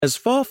As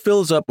fall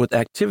fills up with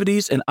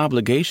activities and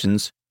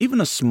obligations,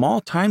 even a small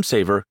time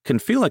saver can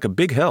feel like a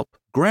big help.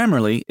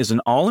 Grammarly is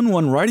an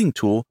all-in-one writing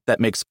tool that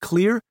makes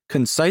clear,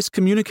 concise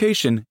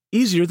communication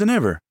easier than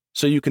ever,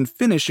 so you can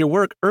finish your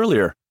work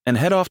earlier and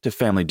head off to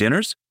family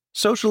dinners,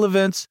 social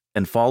events,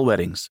 and fall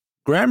weddings.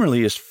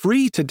 Grammarly is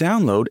free to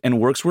download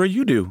and works where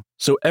you do,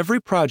 so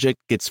every project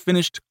gets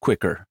finished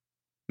quicker.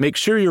 Make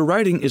sure your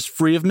writing is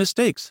free of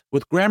mistakes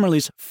with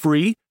Grammarly's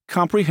free,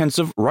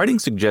 comprehensive writing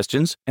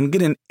suggestions and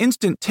get an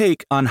instant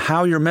take on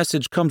how your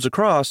message comes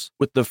across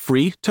with the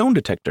free tone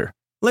detector.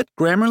 Let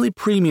Grammarly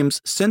Premium's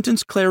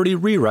sentence clarity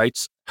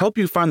rewrites help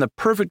you find the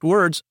perfect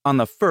words on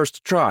the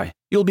first try.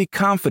 You'll be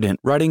confident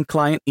writing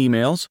client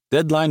emails,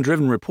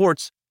 deadline-driven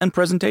reports, and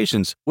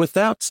presentations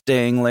without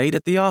staying late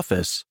at the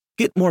office.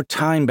 Get more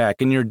time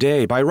back in your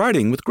day by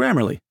writing with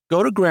Grammarly.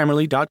 Go to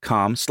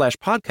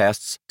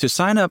Grammarly.com/podcasts to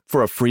sign up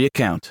for a free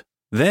account.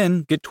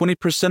 Then get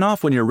 20%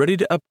 off when you're ready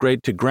to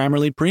upgrade to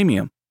Grammarly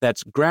Premium.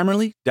 That's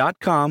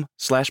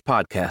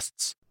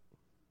Grammarly.com/podcasts.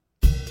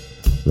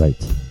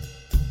 Right.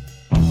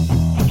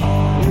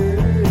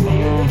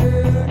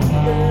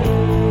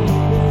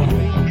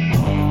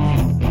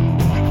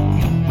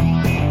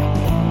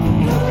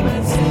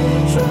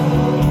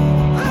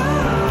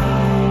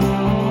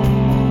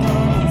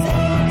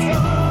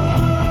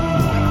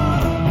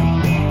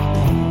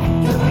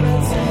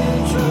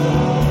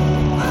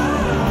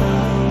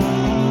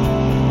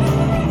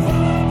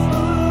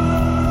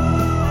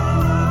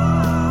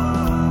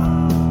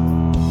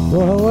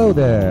 Well, hello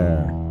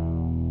there.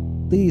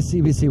 The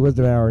CBC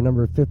Wizdumb Hour,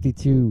 number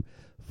 52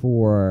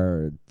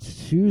 for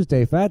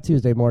Tuesday, Fat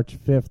Tuesday, March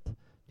 5th,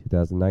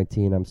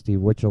 2019. I'm Steve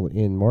Witchell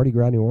in Mardi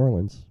Gras, New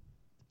Orleans.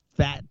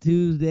 Fat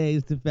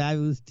Tuesdays to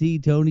Fabulous T,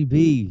 Tony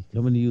B,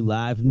 coming to you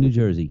live from New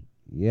Jersey.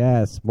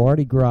 Yes,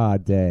 Mardi Gras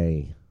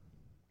Day.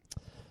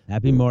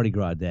 Happy Mardi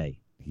Gras Day.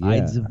 Yeah.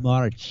 Ides of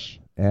March.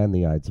 And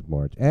the Ides of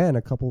March. And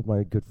a couple of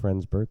my good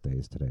friends'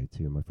 birthdays today,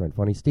 too. My friend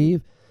Funny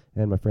Steve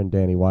and my friend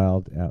Danny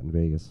Wild out in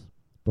Vegas.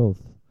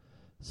 Both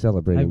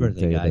celebrating the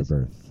day of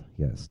their birth.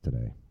 Yes,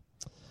 today.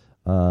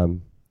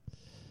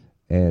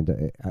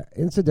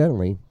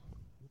 Incidentally,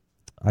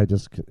 I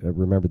just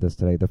remembered this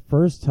today. The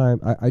first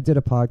time I did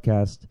a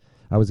podcast,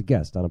 I was a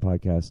guest on a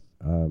podcast,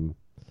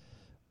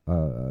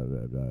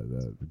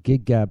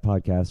 Gig Gab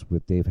podcast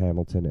with Dave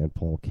Hamilton and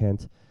Paul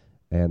Kent,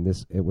 and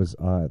it was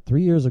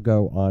 3 years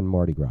ago on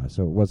Mardi Gras.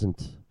 So it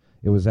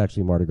was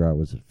actually Mardi Gras. It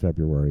was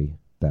February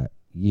that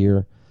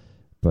year,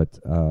 but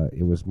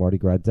it was Mardi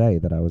Gras Day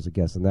that I was a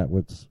guest, and that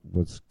was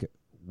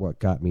what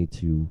got me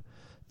to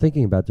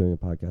thinking about doing a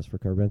podcast for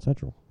Cover Band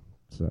Central.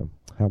 So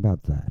how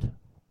about that?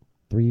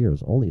 3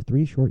 years, only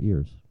 3 short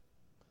years.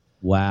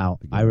 Wow.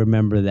 I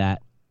remember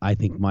that. I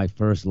think my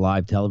first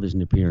live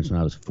television appearance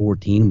when I was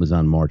 14 was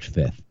on March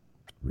 5th.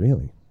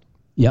 Really?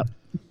 Yep.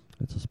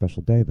 That's a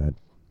special day then.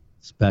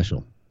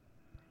 Special.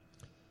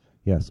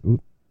 Yes.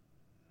 Ooh.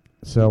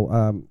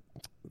 So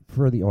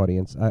for the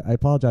audience, I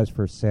apologize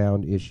for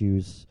sound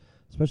issues,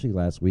 especially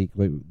last week.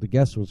 The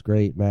guest was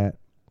great, Matt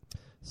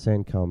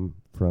Sancom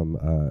from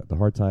the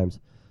Hard Times,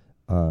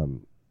 but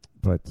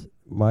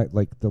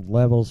the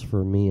levels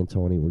for me and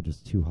Tony were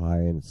just too high,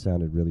 and it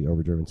sounded really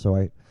overdriven. So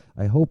I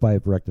hope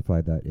I've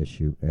rectified that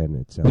issue, and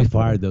it sounds. We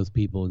fired those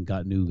people and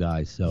got new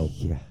guys, so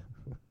yeah,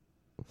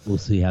 we'll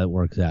see how it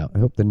works out. I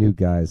hope the new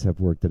guys have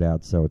worked it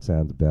out so it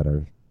sounds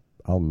better.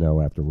 I'll know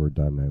after we're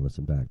done and I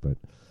listen back, but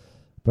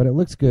it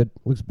looks good.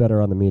 Looks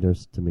better on the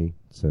meters to me.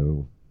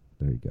 So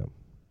there you go.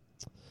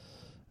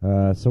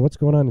 So what's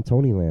going on in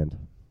Tonyland?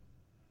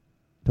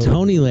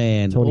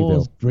 Tonyland.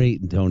 All's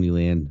great in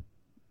Tonyland.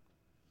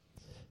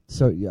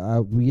 So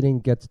we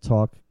didn't get to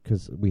talk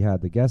because we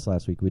had the guest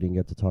last week. We didn't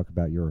get to talk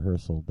about your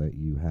rehearsal that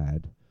you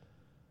had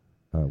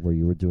where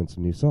you were doing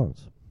some new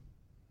songs.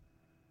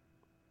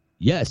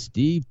 Yes,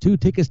 Steve. 2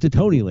 tickets to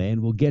Tonyland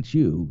will get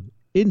you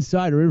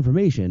insider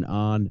information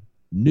on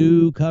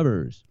new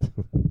covers.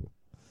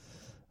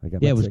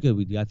 It was good.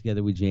 We got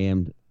together. We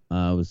jammed.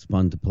 It was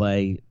fun to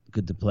play.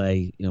 Good to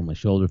play. You know, my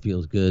shoulder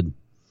feels good.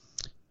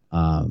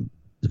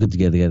 It's good to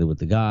get together with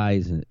the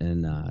guys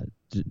and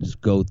just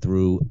go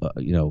through,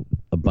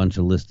 a bunch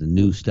of lists of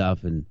new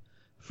stuff and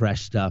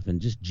fresh stuff and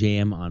just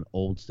jam on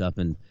old stuff.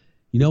 And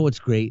you know what's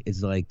great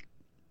is and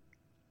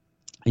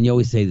you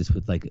always say this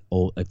with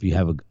if you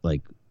have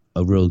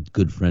a real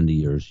good friend of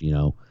yours,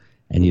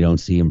 and you don't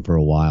see him for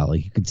a while,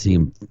 you could see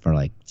him for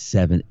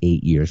 7-8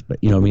 years. But,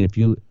 if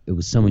it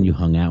was someone you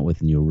hung out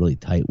with and you were really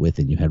tight with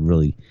and you had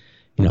really,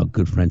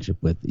 good friendship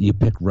with, you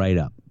pick right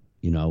up,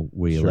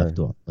 where you left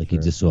off. You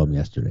just saw him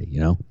yesterday,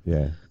 Yeah.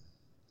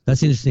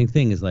 That's the interesting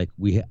thing is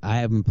we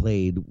haven't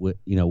played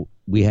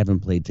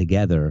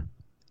together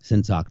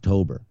since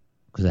October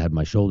because I had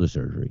my shoulder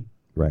surgery.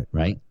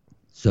 Right.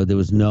 So there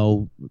was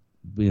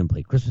we didn't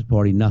play Christmas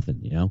party,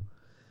 nothing,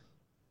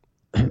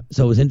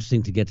 So it was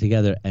interesting to get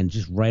together and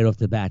just right off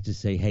the bat just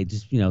say, hey,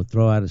 just,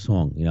 throw out a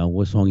song,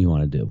 what song you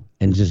want to do.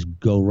 And just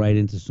go right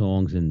into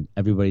songs and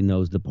everybody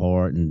knows the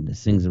part and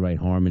sings the right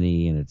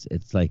harmony. And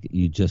it's like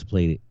you just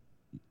played it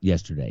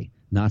yesterday,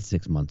 not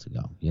 6 months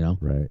ago,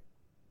 Right.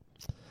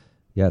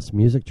 Yes,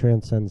 music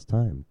transcends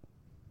time.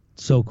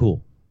 So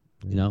cool,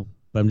 you know.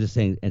 But I'm just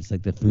saying, it's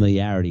like the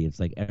familiarity. It's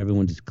like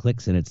everyone just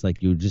clicks, and it's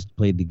like you just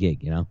played the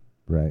gig, you know.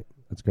 Right.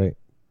 That's great.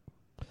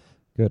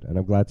 Good, and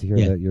I'm glad to hear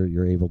that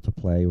you're able to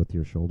play with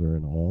your shoulder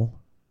and all.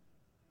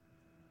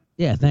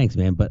 Yeah, thanks,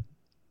 man. But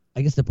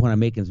I guess the point I'm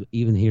making is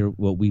even here,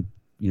 what we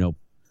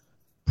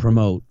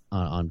promote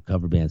on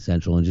Cover Band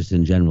Central and just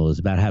in general is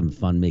about having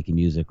fun making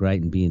music,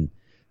 right, and being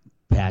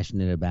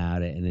passionate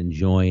about it and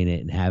enjoying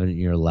it and having it in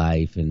your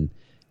life, and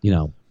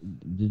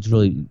it's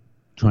really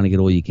trying to get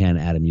all you can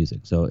out of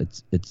music. So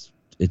it's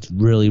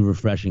really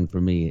refreshing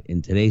for me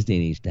in today's day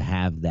and age to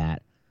have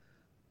that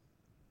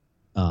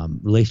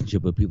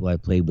relationship with people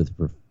I've played with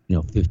for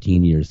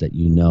 15 years, that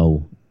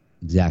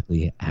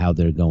exactly how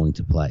they're going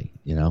to play,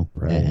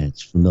 right. And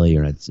it's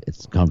familiar and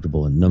it's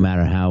comfortable, and no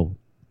matter how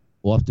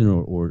often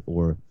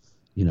or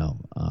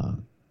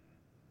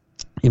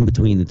in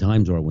between the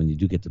times or when you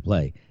do get to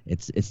play,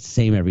 it's the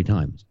same every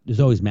time.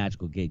 There's always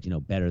magical gigs,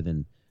 better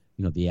than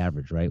the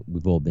average, right?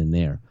 We've all been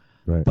there,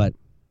 right? But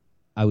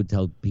I would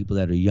tell people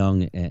that are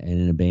young and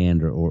in a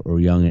band or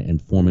young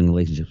and forming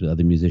relationships with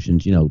other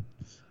musicians,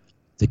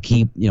 to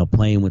keep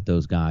playing with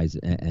those guys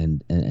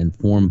and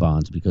form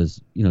bonds,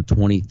 because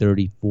 20,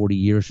 30, 40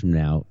 years from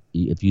now,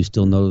 if you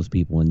still know those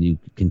people and you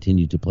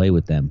continue to play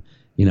with them,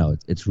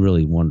 it's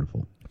really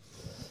wonderful.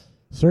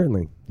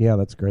 Certainly. Yeah,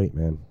 that's great,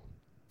 man.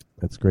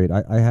 That's great.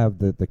 I have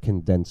the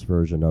condensed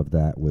version of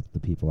that with the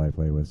people I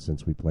play with,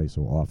 since we play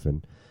so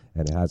often,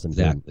 and it hasn't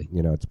been,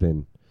 it's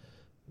been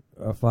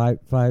 5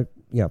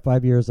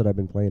 years that I've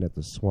been playing at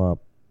the Swamp,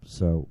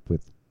 so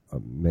with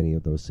many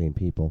of those same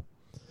people.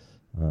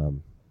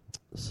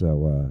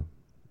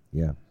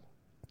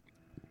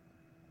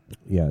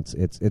 Yeah,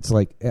 it's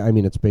like, I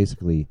mean, it's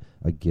basically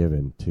a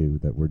given too,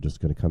 that we're just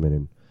going to come in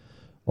and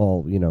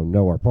all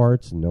know our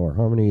parts and know our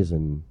harmonies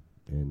and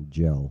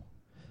gel,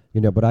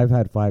 but I've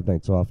had 5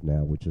 nights off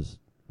now, which is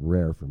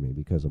rare for me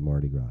because of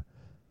Mardi Gras.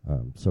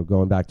 So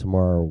going back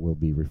tomorrow will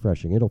be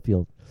refreshing. It'll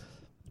feel,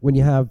 when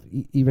you have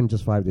even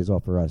just 5 days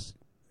off for us,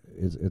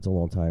 it's a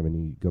long time, and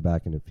you go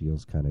back and it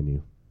feels kind of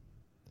new,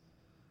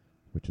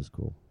 which is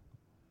cool.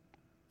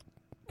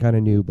 Kind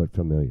of new but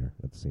familiar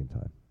at the same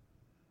time.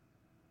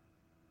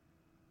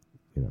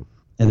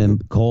 And then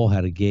Cole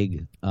had a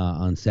gig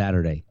on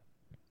Saturday.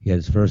 He had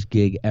his first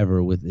gig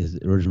ever with his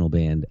original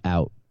band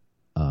out.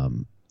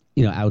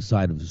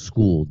 Outside of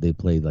school, they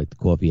played like the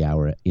coffee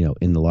hour,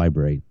 in the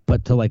library,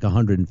 but to like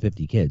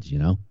 150 kids,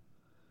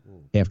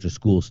 after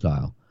school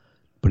style.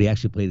 But he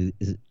actually played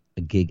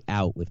a gig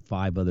out with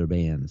 5 other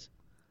bands,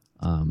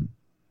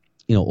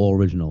 all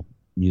original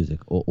music,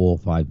 all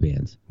 5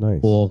 bands. Nice.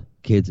 All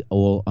kids,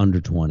 all under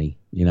 20,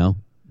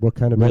 What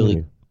kind of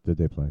venue did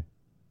they play?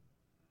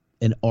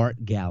 An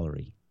art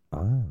gallery.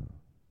 Ah.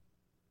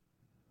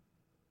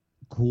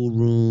 Cool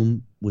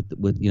room with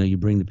you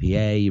bring the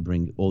PA, you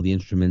bring all the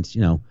instruments,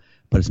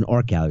 but it's an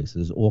art gallery, so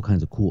there's all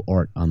kinds of cool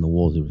art on the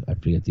walls. I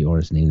forget the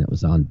artist's name that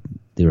was on.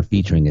 They were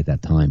featuring at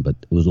that time, but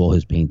it was all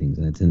his paintings,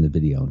 and it's in the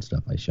video and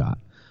stuff I shot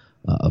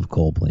of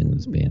Cole playing with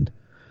his band.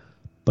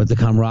 But the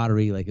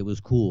camaraderie, it was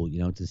cool,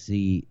 to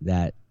see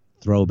that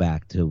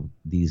throwback to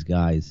these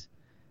guys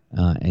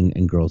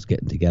and girls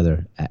getting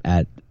together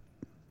at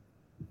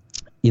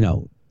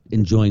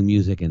enjoying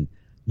music and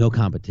no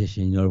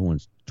competition.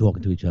 Everyone's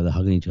talking to each other,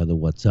 hugging each other.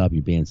 What's up?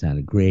 Your band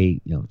sounded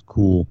great. It's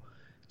cool.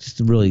 Just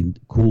a really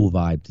cool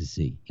vibe to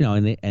see.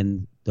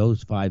 And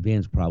those 5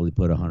 bands probably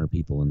put 100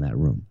 people in that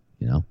room.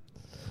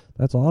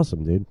 That's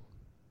awesome, dude.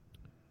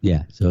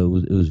 Yeah. So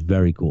it was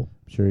very cool.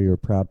 I'm sure you're a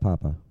proud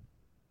papa.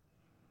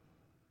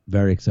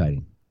 Very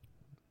exciting.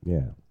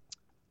 Yeah.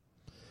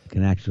 I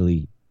can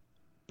actually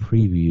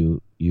preview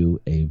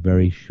you a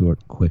very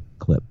short, quick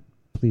clip.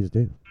 Please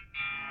do.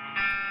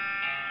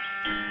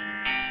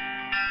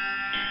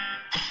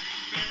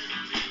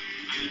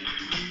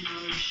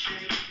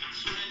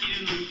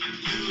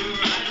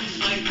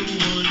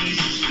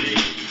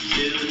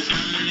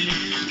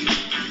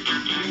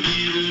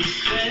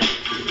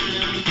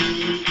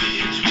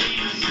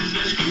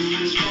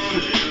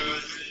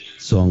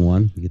 Song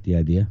 1, you get the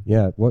idea?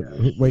 Yeah.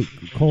 Wait,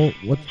 Cole.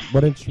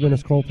 What instrument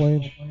is Cole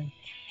playing?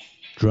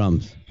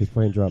 Drums. He's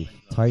playing drums.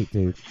 Tight,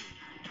 dude.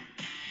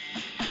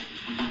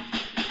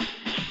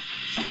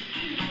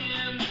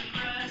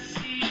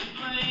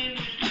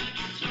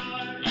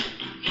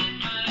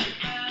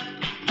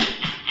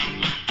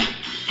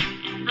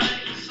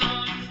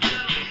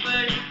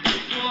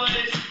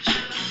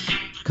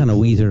 Kind of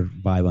Weezer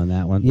vibe on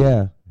that one.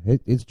 Yeah,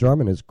 his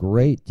drumming is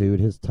great, dude.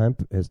 His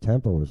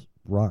tempo is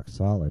rock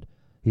solid.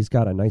 He's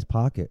got a nice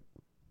pocket.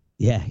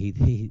 Yeah,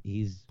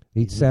 he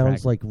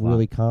sounds like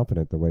really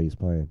confident the way he's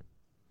playing.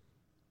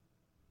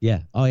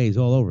 Yeah. Oh, yeah, he's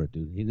all over it,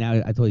 dude.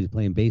 Now I told you he's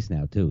playing bass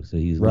now too, so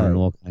he's learning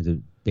all kinds of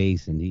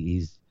bass, and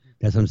he's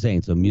that's what I'm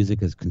saying. So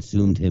music has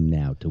consumed him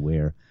now to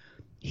where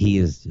he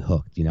is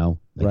hooked.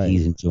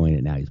 He's enjoying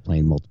it now. He's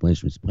playing multiple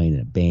instruments, playing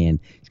in a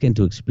band. He's getting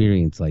to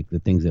experience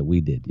the things that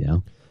we did.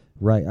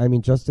 Right. I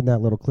mean, just in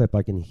that little clip,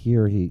 I can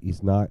hear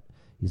he's not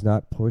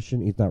pushing.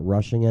 He's not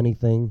rushing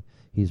anything.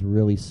 he's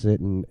really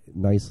sitting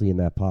nicely in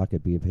that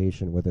pocket, being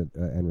patient with it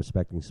and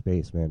respecting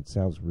space. Man, it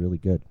sounds really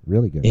good,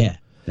 really good. Yeah,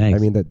 thanks.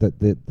 I mean,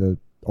 the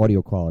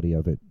audio quality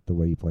of it, the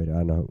way you played it. I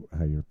don't know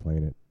how you're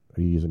playing it.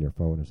 Are you using your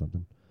phone or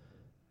something?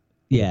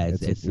 Yeah,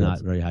 it's not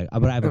very high,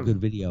 but I have a good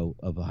video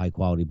of a high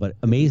quality. But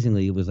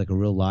amazingly, it was like a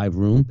real live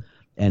room,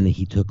 and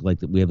he took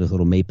we have this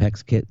little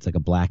Mapex kit. It's like a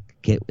black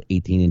kit,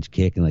 18-inch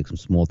kick, and like some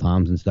small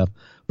toms and stuff.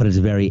 But it's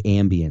very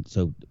ambient,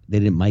 so they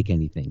didn't mic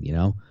anything, you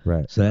know.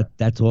 Right. So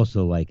that's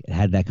also like it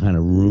had that kind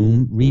of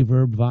room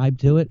reverb vibe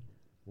to it.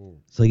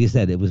 So like you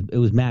said, it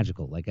was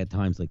magical. Like at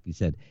times, like you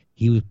said,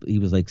 he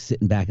was like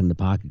sitting back in the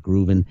pocket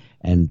grooving,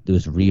 and there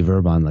was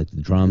reverb on like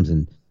the drums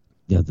and.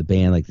 The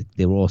band, like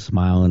they were all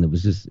smiling. It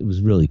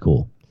was really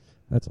cool.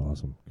 That's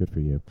awesome. Good for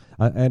you.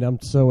 And I'm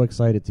so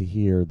excited to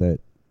hear that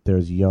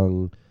there's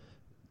young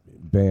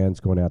bands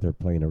going out there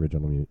playing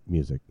original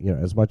music.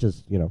 As much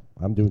as,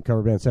 I'm doing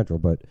Cover Band Central,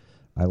 but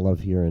I love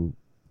hearing,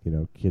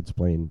 kids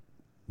playing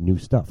new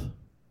stuff.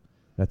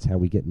 That's how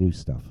we get new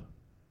stuff.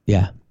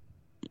 Yeah.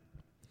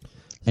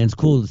 And it's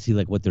cool to see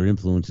like what their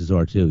influences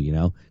are too,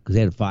 because they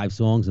had 5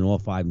 songs and all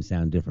 5 of them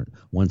sound different.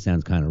 One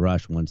sounds kind of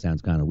Rush, one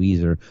sounds kind of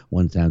Weezer,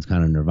 one sounds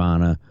kind of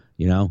Nirvana,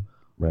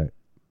 Right.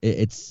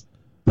 It's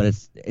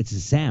a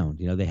sound,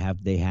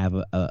 They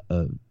have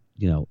an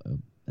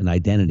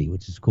identity,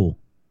 which is cool.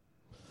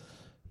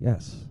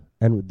 Yes.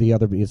 And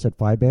you said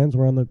 5 bands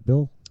were on the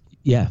bill?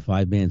 Yeah,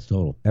 5 bands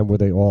total. And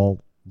they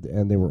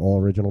were all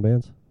original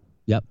bands?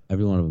 Yep,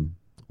 every one of them.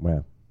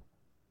 Wow.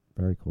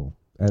 Very cool.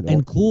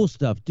 And cool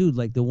stuff, dude.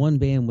 Like the one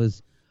band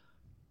was,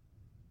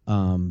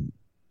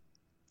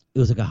 it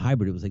was like a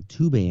hybrid. It was like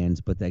 2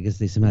 bands, but I guess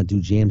they somehow do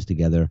jams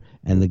together.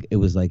 And it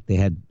was like they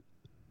had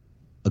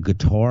a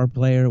guitar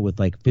player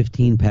with like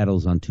 15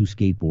 pedals on 2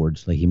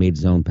 skateboards. Like he made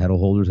his own pedal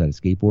holders out of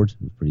skateboards.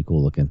 It was pretty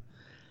cool looking.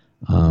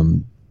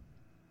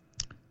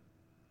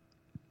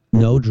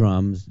 No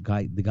drums.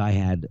 The guy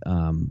had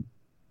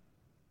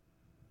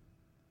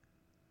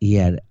he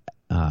had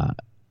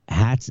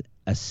hats,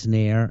 a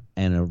snare,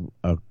 and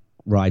a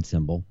ride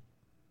cymbal.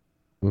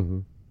 Mm-hmm.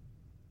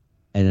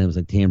 And it was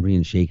like tambourine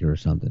and shaker or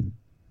something.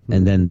 Mm-hmm.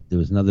 And then there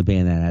was another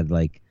band that had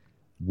like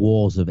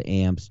walls of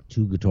amps,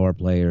 2 guitar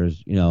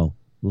players, a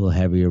little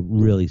heavier,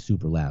 really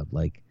super loud.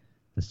 Like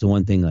that's the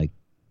one thing. Like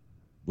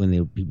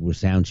when people were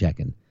sound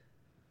checking,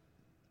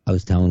 I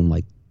was telling him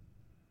like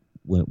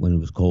when it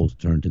was Cole's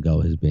turn to go,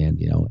 his band,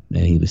 and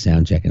he was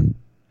sound checking.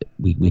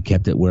 We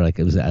kept it where like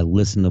it was at a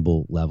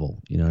listenable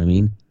level. You know what I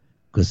mean?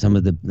 Because some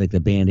of the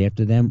band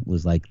after them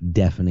was like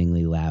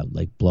deafeningly loud,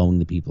 like blowing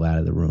the people out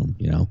of the room,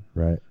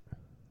 Right.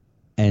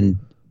 And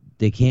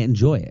they can't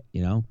enjoy it,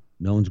 No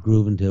one's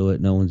grooving to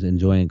it. No one's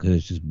enjoying it because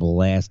it's just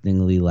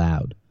blastingly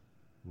loud.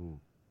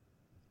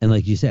 And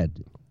like you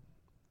said,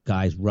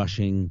 guys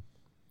rushing,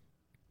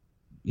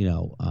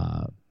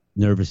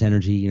 nervous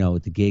energy,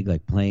 at the gig,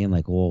 like playing,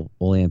 like all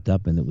amped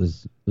up. And it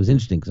was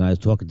interesting because I was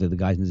talking to the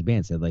guys in this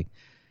band, said like,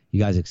 you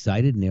guys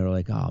excited? And they were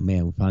like, oh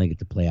man, we finally get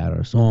to play out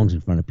our songs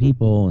in front of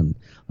people, and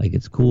like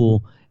it's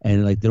cool.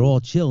 And like they're all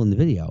chill in the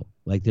video,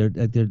 like they're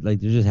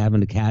just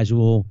having a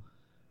casual,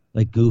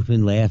 like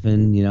goofing,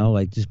 laughing,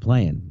 like just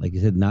playing. Like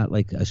you said, not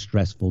like a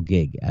stressful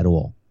gig at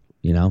all,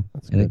 and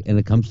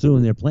it comes through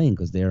when they're playing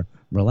because they're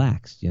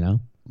relaxed,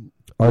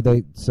 Are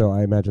they? So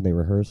I imagine they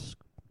rehearse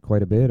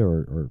quite a bit,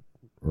 or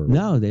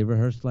no, they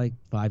rehearsed like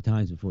 5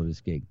 times before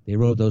this gig. They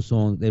wrote those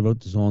songs. They wrote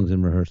the songs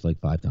and rehearsed like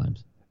 5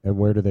 times. And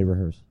where do they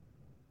rehearse?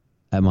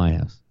 At my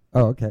house.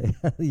 Oh, okay.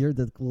 You're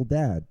the cool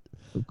dad.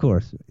 Of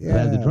course. Yeah. I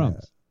have the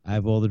drums. I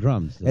have all the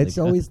drums. So it's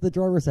always the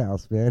drummer's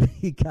house, man.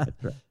 You got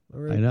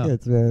I know.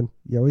 Kids, man.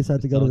 You always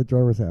have to go to the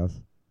drummer's house.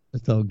 I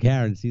told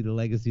Karen, see, the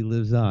legacy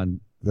lives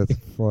on. That's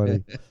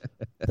funny.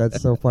 That's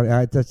so funny.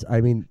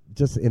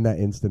 Just in that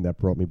instant, that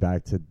brought me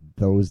back to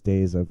those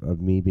days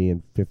of me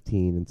being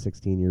 15 and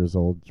 16 years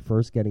old,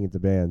 first getting into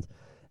bands,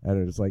 and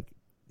it was like,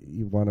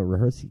 you want to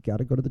rehearse, you got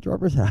to go to the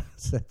drummer's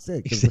house. That's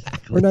it.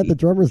 Exactly. The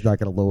drummer's not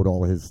going to load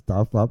all his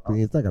stuff up. I mean,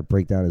 he's not going to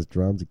break down his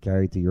drums and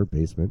carry it to your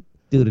basement.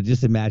 Dude,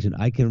 just imagine.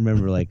 I can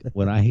remember like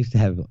when I used to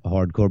have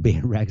hardcore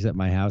band racks at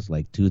my house,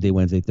 like Tuesday,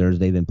 Wednesday,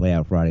 Thursday, then play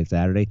out Friday,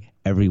 Saturday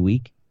every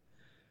week.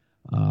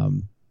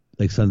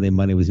 Like Sunday,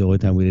 Monday was the only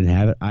time we didn't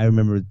have it. I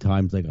remember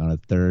times like on a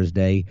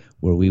Thursday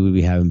where we would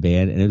be having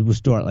band, and it would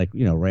start like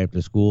right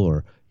after school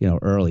or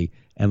early.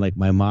 And like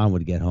my mom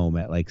would get home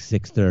at like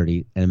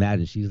 6:30, and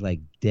imagine she's like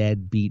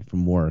dead beat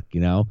from work,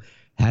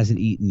 hasn't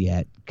eaten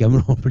yet, coming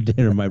home for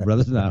dinner. My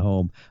brother's not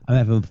home. I'm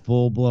having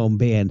full blown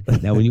band.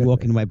 Now when you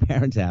walk into my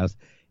parents' house,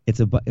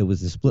 it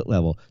was a split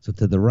level. So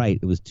to the right,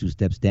 it was 2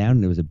 steps down,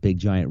 and there was a big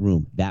giant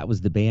room. That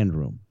was the band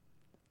room.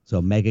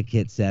 So mega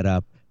kit set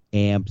up,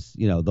 amps,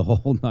 the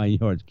whole 9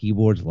 yards,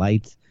 keyboards,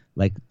 lights.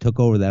 Like took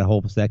over that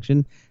whole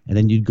section, and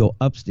then you'd go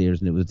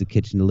upstairs, and it was the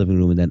kitchen, the living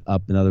room, and then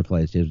up another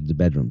place, was the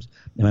bedrooms.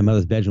 And my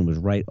mother's bedroom was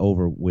right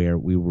over where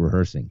we were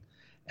rehearsing.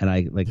 And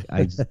I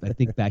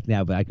think back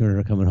now, but I can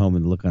remember her coming home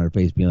and the look on her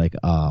face, being like,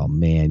 "Oh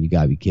man, you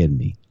gotta be kidding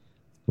me!"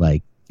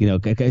 Like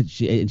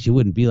she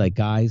wouldn't be like,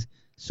 "Guys,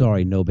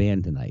 sorry, no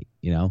band tonight."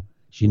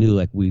 She knew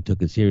like we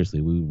took it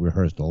seriously. We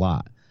rehearsed a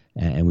lot,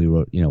 and we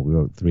wrote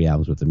 3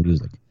 albums worth of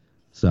music.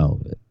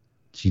 So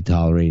she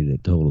tolerated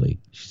it totally.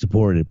 She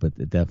supported it,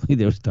 but definitely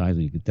there was times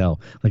when you could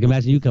tell. Like,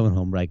 imagine you coming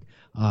home like,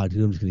 oh,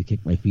 dude, I'm just going to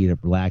kick my feet up,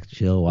 relax,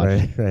 chill, watch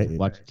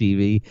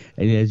TV.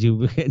 And as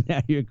you get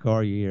out of your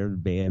car, you hear the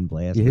band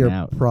blasting out. You hear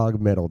out. prog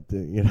metal,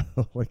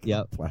 like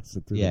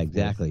blasting through. Yeah,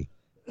 exactly.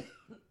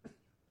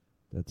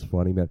 That's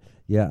funny, man.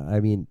 Yeah, I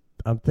mean,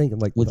 I'm thinking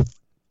like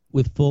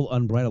with full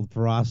unbridled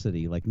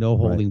ferocity, like no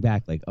holding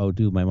back. Like, oh,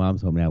 dude, my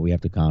mom's home now. We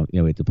have to we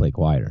have to play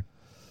quieter.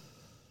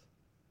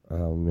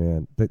 Oh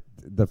man,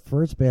 the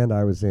first band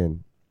I was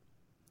in,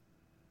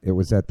 it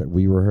was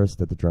we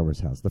rehearsed at the drummer's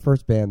house. The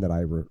first band that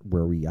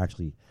where we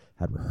actually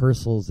had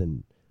rehearsals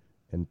and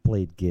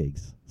played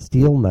gigs.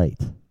 Steel Knight,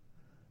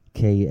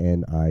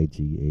 Knight.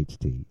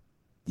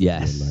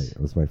 Yes, Steel Knight.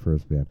 It was my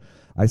first band.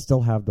 I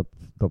still have the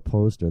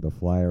poster, the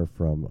flyer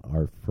from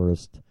our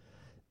first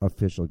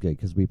official gig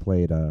because we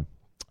played.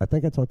 I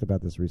think I talked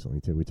about this recently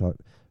too.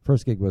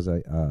 First gig was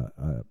a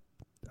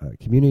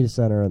community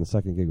center, and the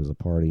second gig was a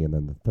party, and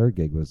then the third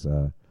gig was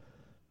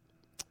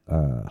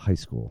high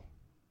school,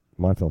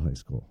 Montville High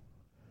School,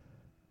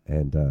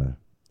 and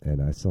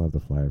I still have the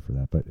flyer for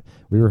that. But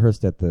we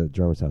rehearsed at the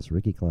drummer's house,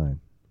 Ricky Klein,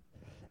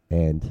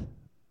 and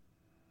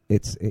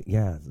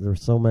there were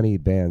so many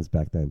bands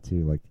back then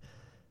too. Like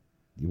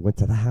you went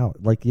to the house,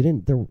 like you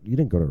didn't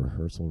go to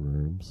rehearsal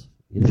rooms.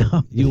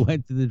 You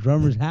went to the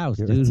drummer's house,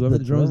 dude. Whoever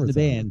the drummer in the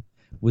band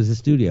was the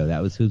studio.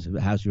 That was whose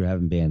house you were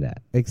having band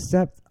at.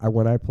 Except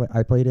when I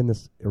played in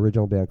this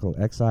original band called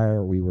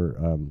Exire.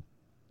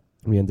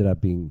 We ended up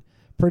being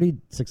pretty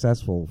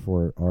successful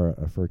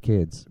for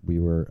kids. We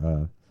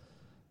were.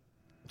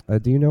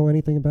 Do you know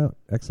anything about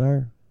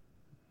Exire?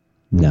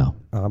 No.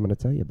 I'm going to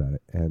tell you about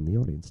it, and the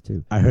audience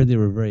too. I heard they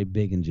were very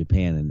big in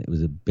Japan, and it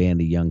was a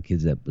band of young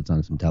kids that was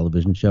on some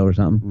television show or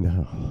something.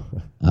 No.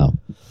 Oh.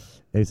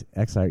 It's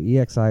Exire,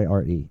 Exire,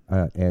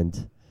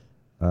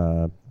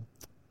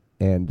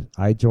 and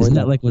I joined. Isn't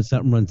that like when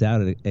something runs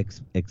out at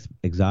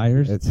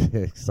Exires? It's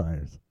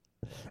Exires,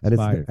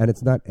 and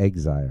it's not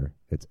Exire,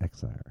 it's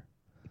Exire.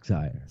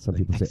 Exire. Some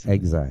people say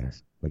Exire,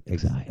 like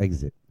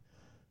exit,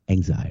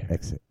 Exire,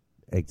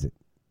 exit.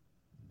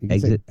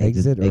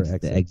 Exit or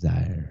exit.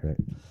 Exire.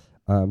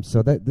 Right.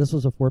 So this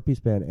was a 4-piece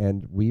band,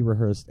 and we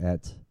rehearsed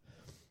at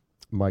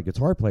my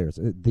guitar players.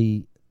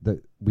 We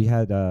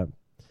had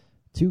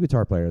 2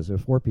 guitar players, a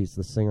 4-piece.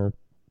 The singer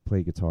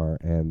played guitar,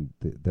 and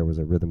there was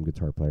a rhythm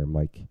guitar player,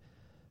 Mike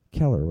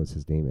Keller was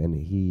his name, and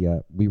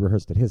we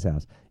rehearsed at his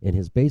house in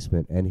his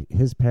basement, and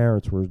his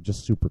parents were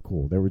just super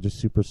cool. They were just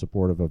super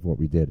supportive of what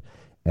we did,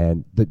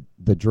 and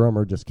the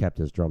drummer just kept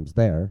his drums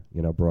there,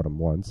 brought them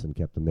once and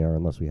kept them there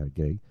unless we had a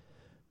gig,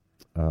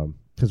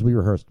 because we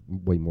rehearsed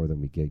way more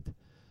than we gigged,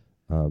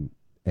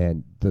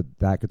 and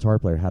that guitar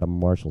player had a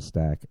Marshall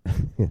stack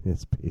in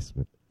his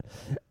basement,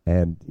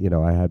 and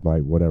I had my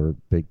whatever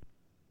big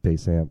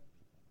bass amp,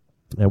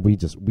 and we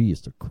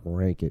used to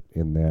crank it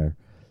in there,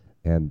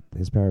 and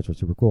his parents were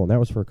super cool, and that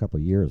was for a couple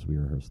of years we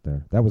rehearsed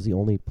there. That was the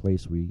only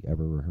place we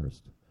ever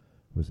rehearsed,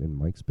 was in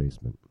Mike's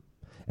basement.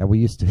 And we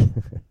used to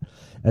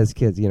as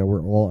kids,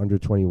 we're all under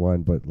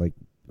 21, but like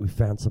we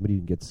found somebody who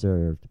can get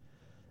served,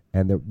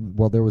 and there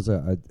was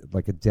a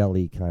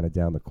deli kind of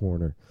down the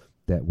corner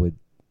that would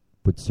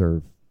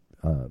serve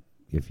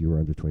if you were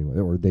under 21,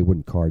 or they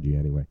wouldn't card you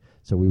anyway,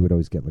 so we would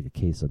always get like a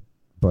case of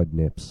Bud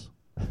Nips.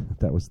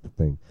 That was the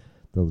thing.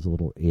 Those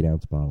little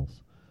 8-ounce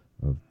bottles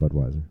of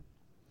Budweiser.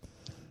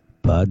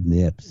 Bud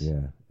Nips.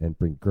 Yeah, and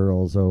bring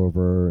girls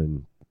over,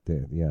 and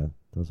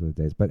those were the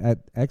days. But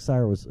at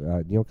Exire was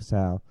Neil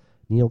Casal.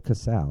 Neil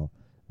Casal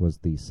was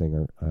the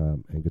singer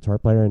and guitar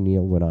player, and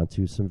Neil went on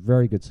to some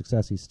very good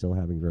success. He's still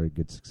having very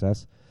good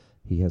success.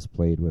 He has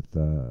played with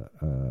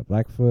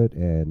Blackfoot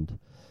and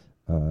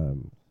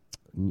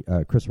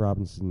Chris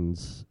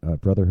Robinson's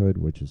Brotherhood,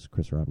 which is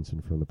Chris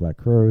Robinson from the Black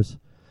Crowes.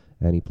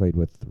 And he played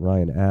with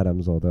Ryan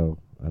Adams, although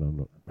I don't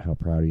know how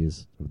proud he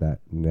is of that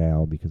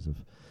now because of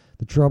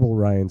the trouble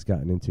Ryan's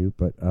gotten into.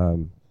 But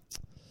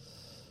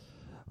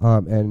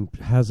and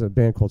has a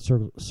band called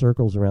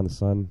Circles Around the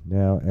Sun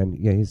now, and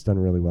he's done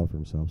really well for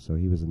himself. So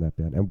he was in that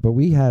band. But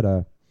we had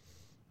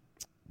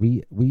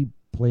we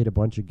played a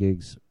bunch of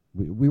gigs.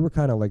 We were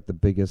kind of like the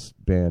biggest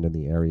band in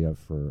the area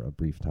for a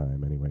brief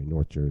time, anyway,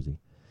 North Jersey.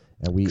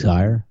 And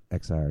Exire,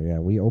 yeah.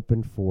 We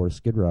opened for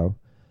Skid Row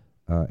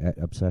at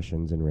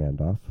Obsessions in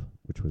Randolph,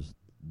 which was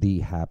the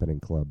happening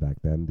club back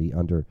then, the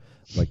under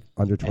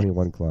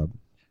 21 club.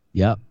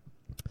 Yep.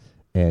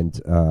 And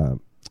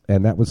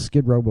that was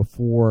Skid Row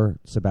before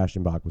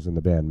Sebastian Bach was in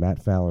the band.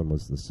 Matt Fallon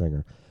was the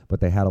singer,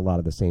 but they had a lot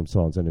of the same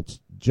songs, and it's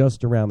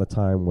just around the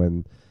time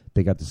when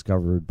they got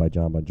discovered by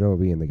John Bon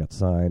Jovi and they got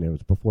signed. It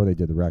was before they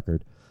did the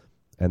record,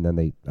 and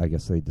then I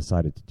guess they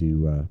decided to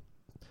do.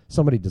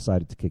 Somebody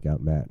decided to kick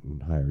out Matt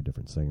and hire a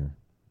different singer,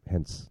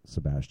 hence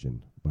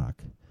Sebastian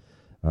Bach.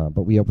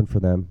 But we opened for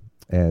them,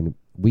 and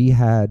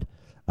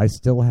I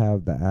still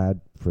have the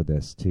ad for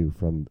this too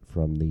from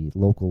the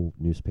local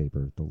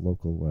newspaper. The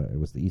local, it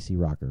was the EC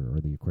Rocker or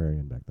the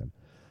Aquarian back then.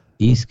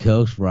 East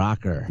Coast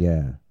Rocker.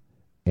 Yeah,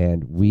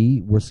 and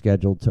we were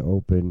scheduled to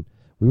open.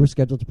 We were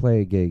scheduled to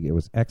play a gig. It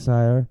was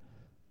Exire,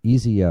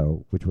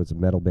 EZO, which was a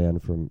metal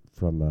band from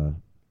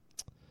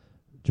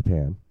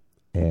Japan,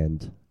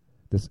 and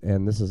this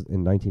is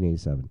in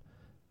 1987.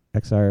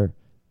 Exire,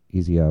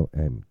 EZO,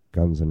 and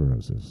Guns N'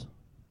 Roses.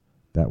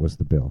 That was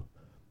the bill.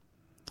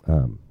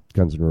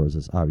 Guns N'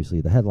 Roses, obviously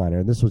the headliner,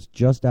 and this was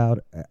just out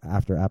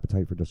after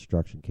Appetite for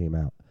Destruction came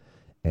out.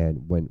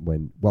 And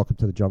when Welcome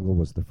to the Jungle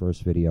was the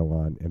first video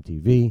on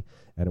MTV,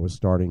 and it was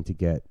starting to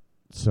get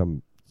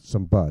some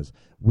buzz.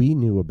 We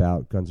knew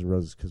about Guns N'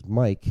 Roses because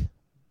Mike,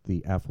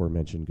 the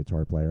aforementioned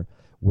guitar player,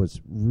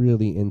 was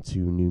really into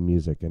new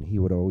music, and he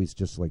would always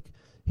just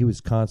he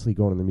was constantly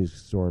going to the music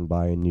store and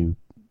buying new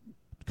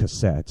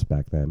cassettes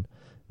back then,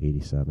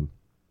 87,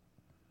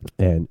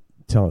 and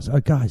telling us, "Oh,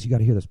 guys, you got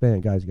to hear this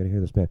band. Guys, you got to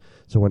hear this band."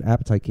 So when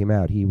Appetite came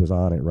out, he was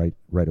on it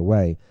right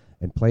away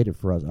and played it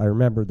for us. I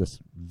remember this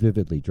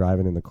vividly,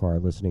 driving in the car,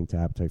 listening to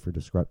Appetite for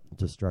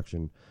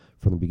Destruction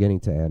from the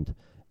beginning to end,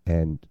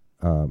 and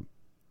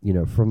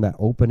from that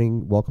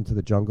opening, Welcome to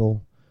the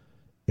Jungle,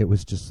 it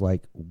was just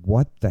like,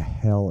 what the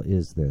hell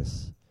is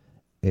this?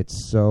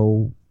 It's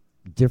so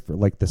different.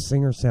 Like, the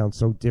singer sounds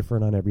so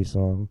different on every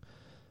song,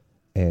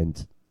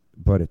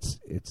 but it's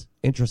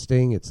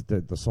interesting. It's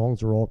the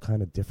songs are all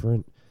kind of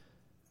different,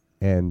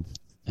 and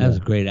that was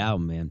a great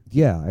album, man.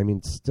 Yeah, I mean,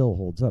 it still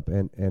holds up,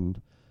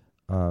 and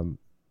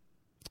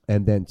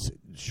then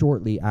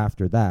shortly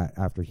after that,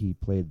 after he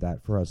played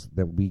that for us,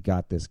 then we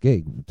got this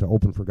gig to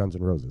open for Guns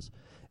N' Roses,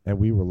 and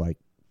we were like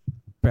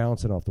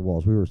bouncing off the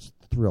walls. We were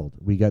thrilled.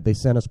 They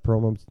sent us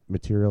promo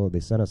material. They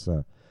sent us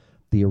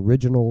the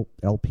original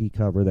LP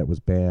cover that was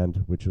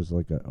banned, which was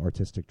like an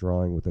artistic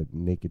drawing with a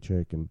naked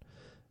chick,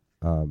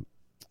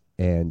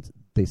 and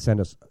they sent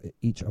us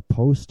each a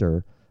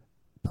poster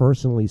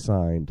personally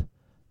signed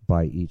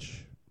by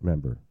each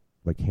member,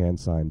 like hand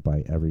signed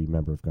by every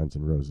member of Guns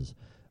N' Roses.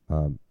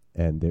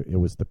 And it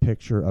was the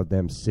picture of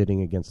them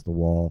sitting against the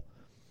wall,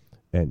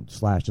 and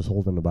Slash just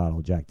holding a bottle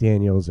of Jack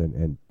Daniels,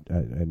 and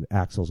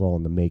Axl's all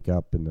in the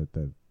makeup and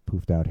the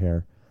poofed out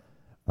hair,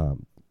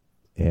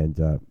 and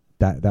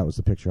that was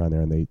the picture on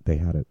there, and they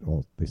had it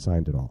all. They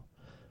signed it all.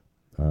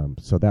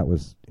 So that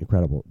was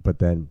incredible. But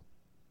then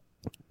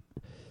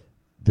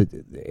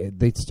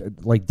they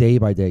like day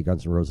by day,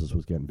 Guns N' Roses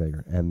was getting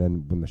bigger, and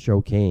then when the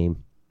show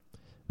came,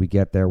 we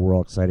get there, we're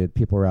all excited.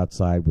 People are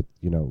outside with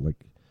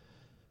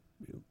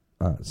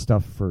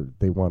stuff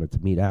they wanted to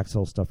meet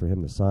Axl, stuff for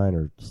him to sign,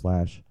 or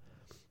Slash.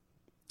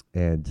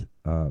 And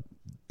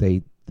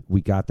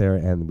we got there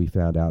and we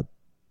found out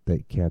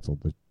they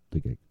canceled the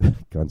gig.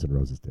 Guns N'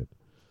 Roses did.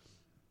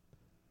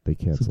 They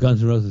canceled. So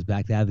Guns N' Roses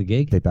backed out of the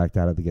gig? They backed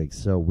out of the gig.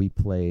 So we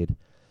played.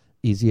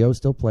 EZO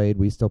still played.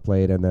 We still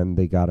played. And then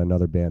they got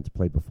another band to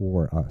play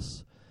before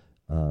us.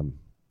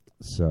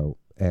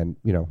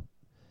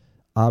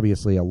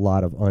 Obviously a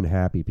lot of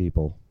unhappy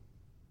people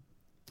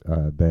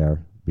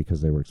there,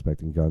 because they were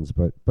expecting Guns,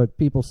 but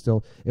people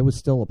still, it was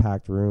still a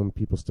packed room.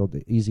 People still,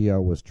 EZO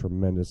was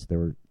tremendous. They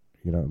were,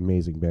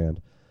 amazing band.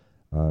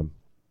 And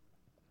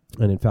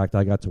in fact,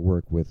 I got to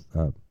work with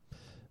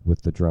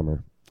the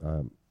drummer.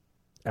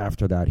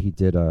 After that, he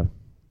did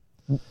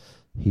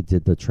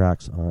the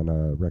tracks on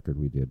a record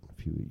we did a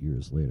few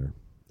years later.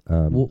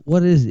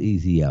 What is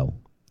EZO?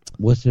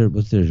 What's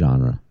their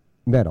genre?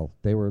 Metal.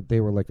 They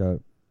were like a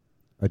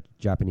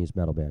Japanese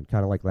metal band,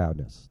 kind of like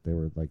Loudness. They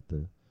were like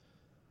the.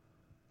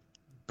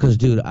 Because,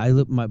 dude,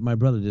 my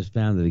brother just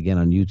found it again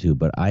on YouTube,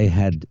 but I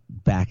had,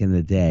 back in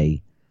the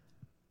day,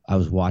 I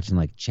was watching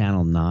like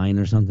Channel 9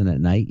 or something at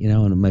night, and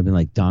it might have been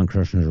like Don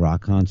Kirshner's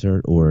rock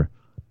concert or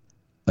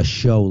a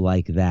show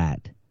like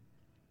that.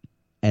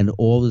 And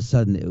all of a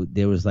sudden,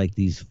 there was like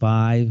these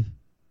 5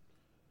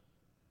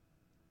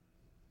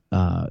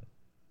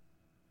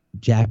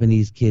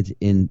 Japanese kids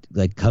in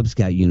like Cub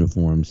Scout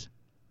uniforms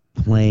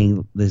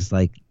playing this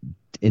like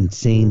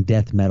insane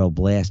death metal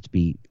blast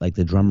beat. Like,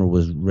 the drummer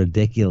was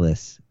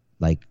ridiculous.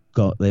 Like,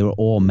 they were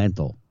all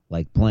mental,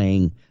 like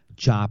playing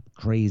chop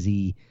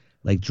crazy,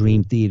 like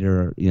Dream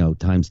Theater,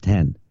 times 10.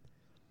 And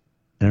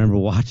I remember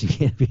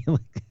watching it, being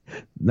like,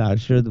 not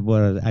sure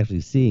what I was actually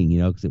seeing,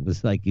 because it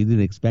was like you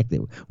didn't expect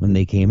it when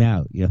they came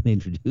out. They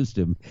introduced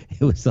him.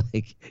 It was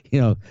like,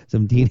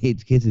 some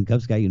teenage kids in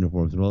Cub Scout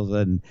uniforms, and all of a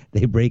sudden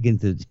they break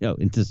into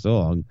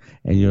song,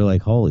 and you're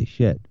like, holy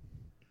shit.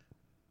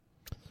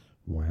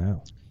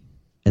 Wow.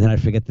 And then I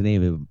forget the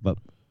name of it, but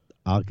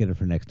I'll get it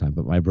for next time.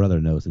 But my brother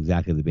knows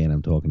exactly the band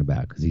I'm talking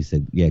about, because he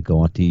said, yeah, go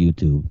onto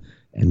YouTube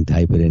and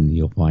type it in and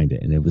you'll find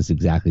it. And it was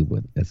exactly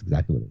what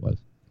it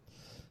was.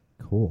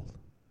 Cool.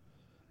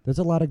 There's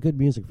a lot of good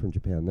music from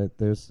Japan.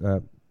 There's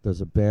a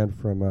band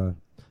from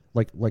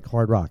like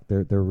hard rock.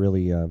 They're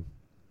really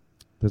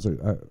there's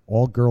a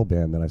all girl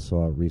band that I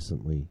saw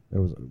recently. It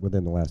was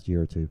within the last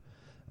year or two.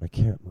 I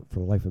can't for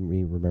the life of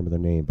me remember their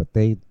name, but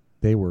they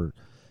were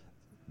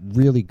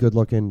really good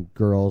looking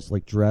girls,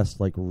 like dressed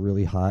like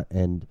really hot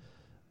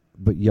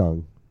but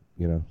young,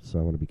 so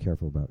I want to be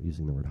careful about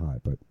using the word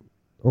hot, but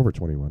over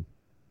 21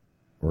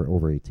 or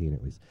over 18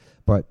 at least.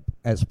 But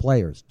as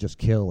players, just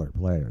killer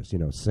players,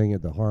 singing.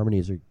 The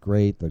harmonies are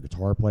great. The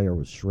guitar player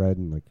was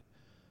shredding, like,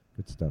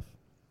 good stuff.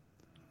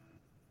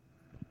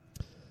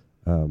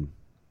 And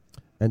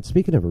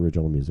speaking of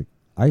original music,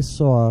 I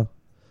saw.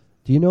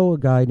 Do you know a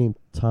guy named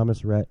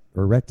Thomas Rhett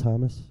or Rhett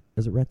Thomas?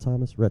 Is it Rhett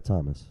Thomas? Rhett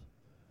Thomas,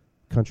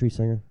 country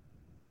singer.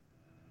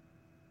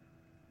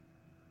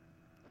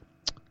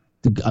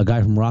 A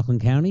guy from Rockland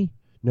County?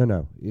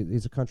 No.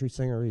 He's a country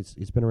singer.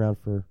 He's been around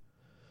for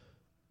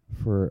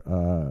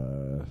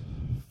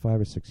 5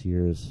 or 6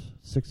 years.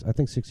 I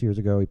think 6 years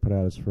ago he put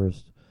out his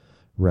first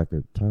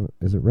record.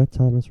 Is it Rhett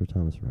Thomas or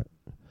Thomas Rhett?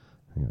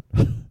 Hang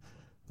on.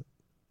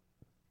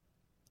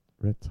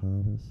 Rhett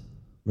Thomas.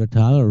 Rhett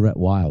Tyler or Rhett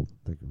Wild?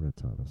 I think Rhett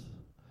Thomas.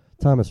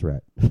 Thomas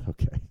Rhett.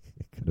 Okay.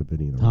 It could have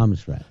been either.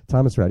 Thomas Rhett.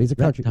 Thomas Rhett. He's a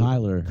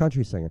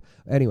country singer.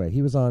 Anyway,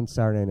 he was on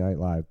Saturday Night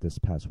Live this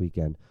past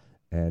weekend,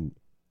 and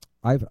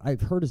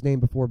I've heard his name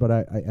before, but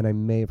I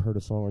may have heard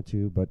a song or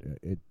two, but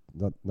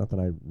nothing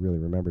I really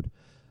remembered.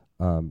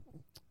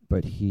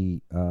 But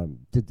he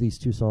did these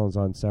two songs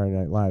on Saturday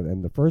Night Live,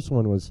 and the first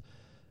one was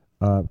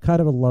kind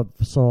of a love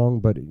song,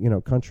 but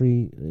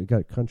country. It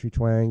got country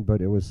twang,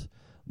 but it was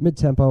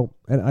mid-tempo,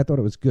 and I thought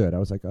it was good. I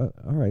was like, all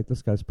right,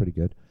 this guy's pretty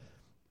good.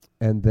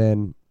 And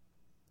then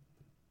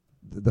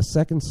the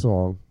second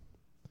song,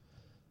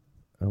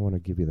 I want to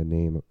give you the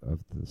name of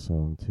the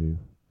song, too.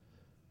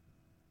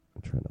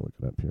 I'm trying to look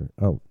it up here.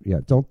 Oh,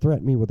 yeah, Don't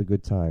Threaten Me With a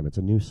Good Time. It's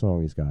a new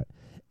song he's got.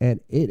 And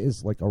it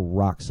is like a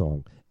rock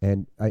song.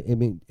 And, I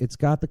mean, it's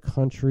got the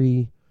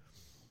country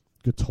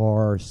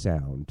guitar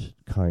sound,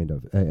 kind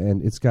of.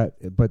 And it's got,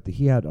 but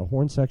he had a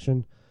horn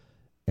section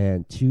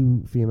and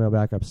 2 female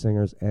backup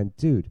singers. And,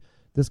 dude,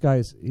 this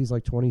guy's, he's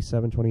like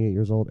 27, 28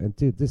 years old. And,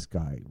 dude, this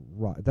guy,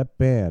 that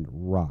band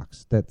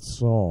rocks. That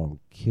song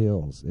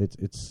kills.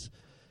 It's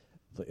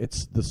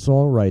the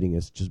songwriting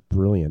is just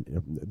brilliant.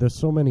 There's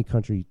so many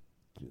country.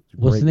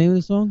 What's the name of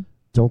the song?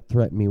 Don't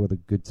Threaten Me With a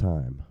Good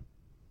Time.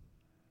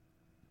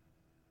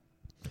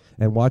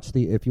 And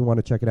if you want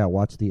to check it out,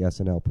 watch the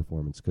SNL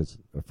performance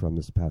from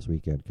this past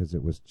weekend, because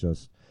it was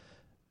just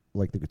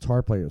like the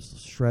guitar player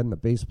shredding, the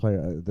bass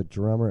player, the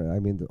drummer. I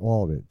mean,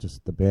 all of it.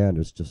 Just the band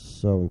is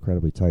just so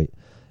incredibly tight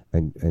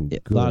and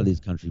good. A lot of these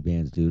country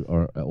bands, dude,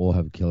 all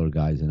have killer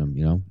guys in them.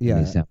 Yeah,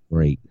 and they sound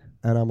great.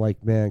 And I'm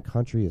like, man,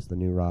 country is the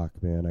new rock,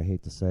 man. I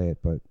hate to say it,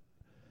 but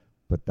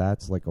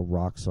that's like a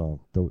rock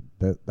song.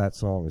 That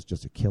song is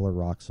just a killer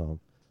rock song.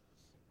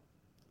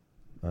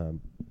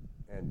 And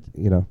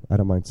I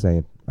don't mind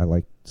saying I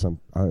like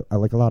I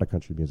like a lot of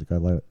country music. I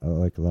like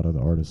a lot of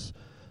the artists.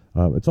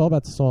 It's all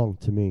about the song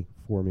to me.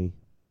 For me,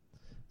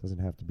 it doesn't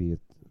have to be a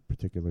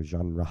particular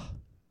genre.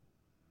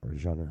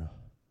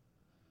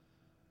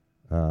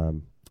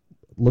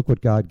 Look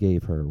What God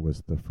Gave Her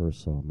was the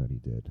first song that he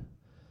did.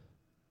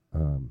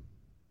 Kind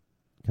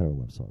of a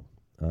love song.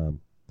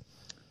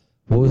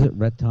 What was it?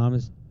 Rhett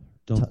Thomas?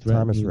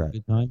 Thomas Rhett.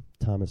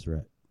 Thomas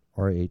Rhett.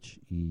 Rhett.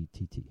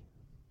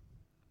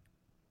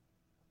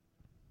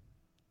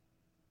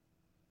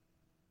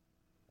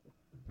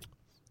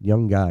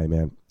 Young guy,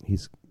 man.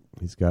 He's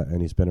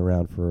been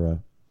around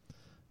for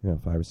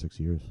 5 or 6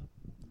 years.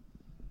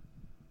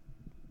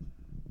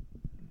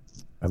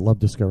 I love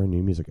discovering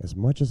new music as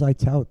much as I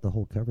tout the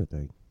whole cover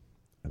thing.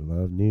 I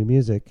love new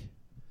music.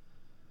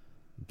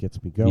 It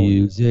gets me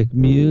going.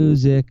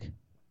 Music.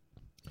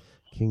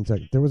 King's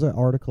X. There was an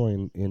article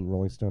in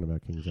Rolling Stone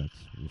about King's X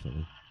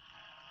recently.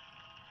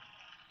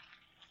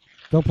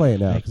 Don't play it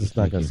now because it's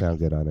not going to sound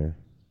good on there.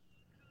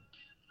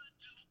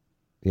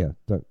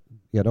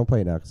 Don't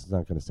play it now because it's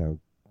not going to sound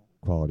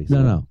quality.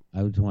 No.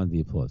 I just wanted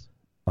the applause.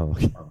 Oh,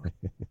 okay.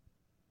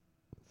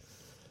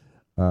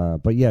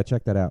 But yeah,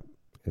 check that out.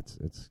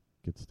 It's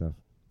good stuff.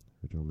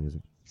 Original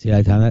music. See,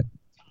 I found that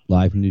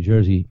live from New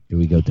Jersey. Here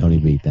we go, Tony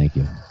B. Thank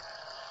you.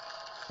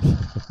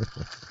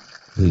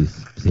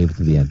 Please save it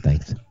to the end.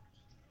 Thanks.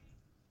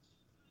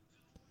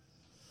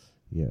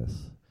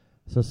 Yes.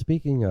 So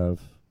speaking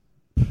of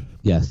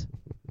music,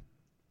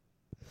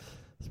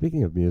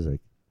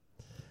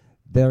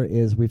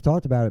 we've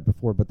talked about it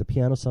before, but the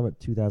Piano Summit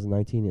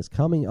 2019 is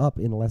coming up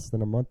in less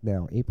than a month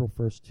now, April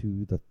 1st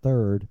to the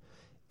 3rd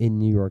in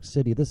New York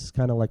City. This is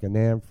kind of like a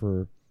NAMM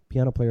for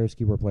piano players,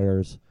 keyboard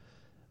players,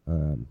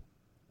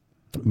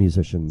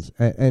 musicians,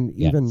 and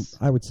even,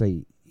 I would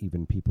say,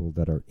 even people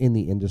that are in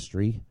the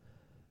industry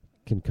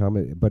can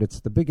come, but it's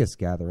the biggest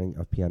gathering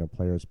of piano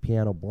players,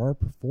 piano bar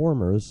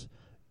performers,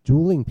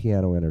 dueling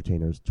piano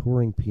entertainers,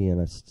 touring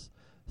pianists,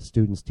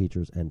 students,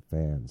 teachers, and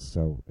fans.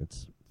 So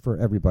it's for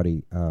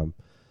everybody.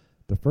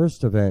 The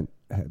first event,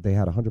 they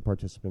had 100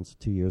 participants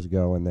 2 years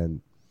ago, and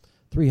then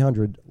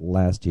 300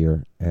 last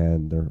year,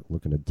 and they're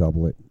looking to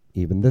double it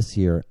even this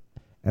year.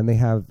 And they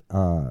have,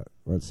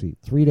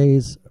 3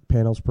 days,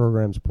 panels,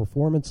 programs,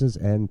 performances,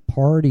 and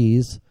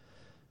parties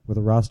with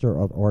a roster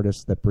of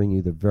artists that bring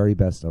you the very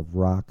best of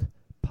rock,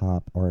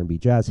 pop, R&B,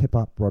 jazz,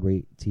 hip-hop,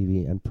 Broadway,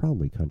 TV, and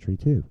probably country,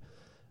 too.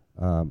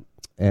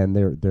 And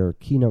their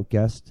keynote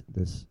guest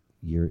this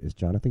year is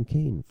Jonathan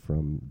Cain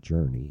from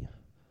Journey.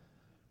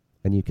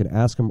 And you can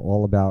ask him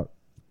all about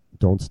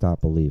Don't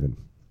Stop Believin',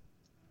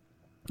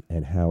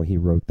 and how he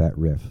wrote that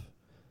riff,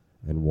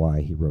 and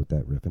why he wrote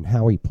that riff, and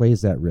how he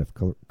plays that riff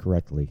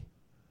correctly.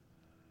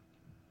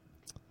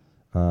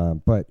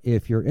 But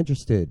if you're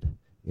interested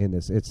in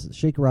this, it's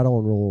Shake, Rattle,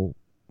 and Roll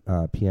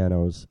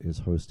Pianos is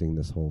hosting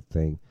this whole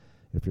thing.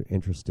 If you're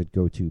interested,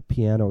 go to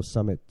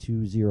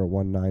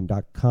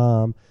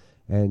pianosummit2019.com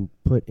and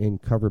put in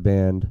cover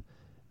band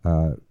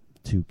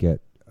to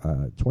get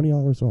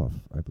 $20 off,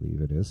 I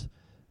believe it is,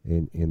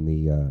 in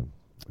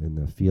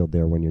the field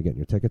there when you're getting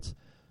your tickets.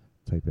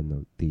 Type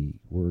in the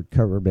word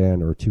cover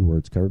band or 2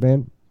 words cover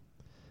band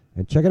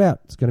and check it out.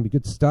 It's going to be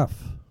good stuff.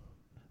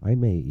 I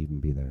may even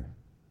be there.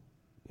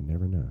 You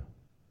never know.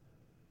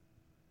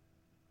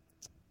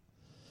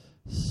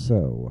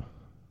 So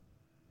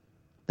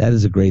that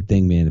is a great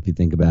thing, man, if you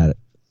think about it.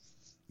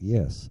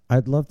 Yes.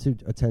 I'd love to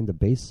attend a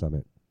bass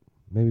summit.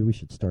 Maybe we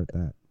should start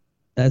that.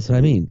 That's what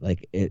I mean.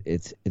 Like,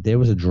 it's if there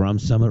was a drum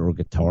summit or a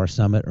guitar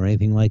summit or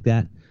anything like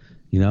that,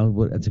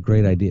 that's a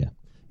great idea.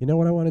 You know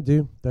what I want to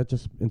do? That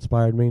just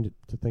inspired me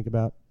to think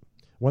about.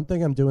 One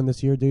thing I'm doing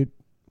this year, dude,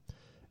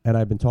 and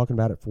I've been talking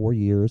about it for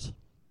years,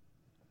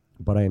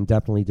 but I am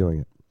definitely doing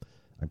it.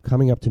 I'm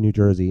coming up to New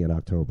Jersey in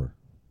October.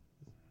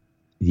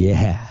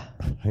 Yeah.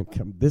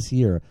 This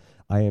year,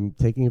 I am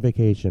taking a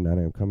vacation, and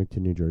I'm coming to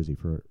New Jersey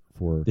for...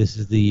 This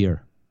is the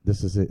year.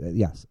 This is it.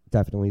 Yes,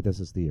 definitely this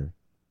is the year.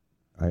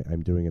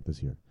 I'm doing it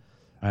this year.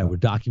 All right, we're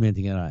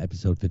documenting it on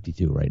episode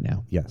 52 right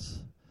now.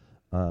 Yes.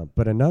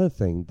 But another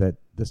thing that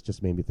this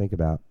just made me think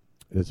about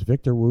is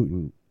Victor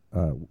Wooten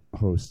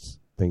hosts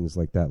things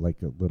like that, like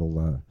a little,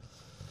 I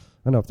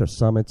don't know if they're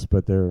summits,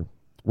 but they're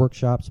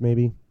workshops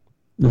maybe.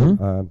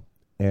 Mm-hmm.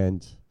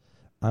 And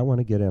I want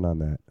to get in on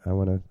that. I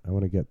want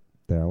to get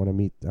there. I want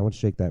to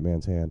shake that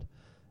man's hand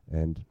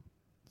and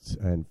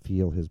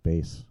feel his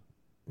bass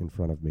in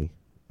front of me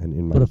and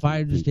in my But if I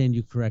understand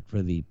you correct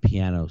for the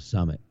piano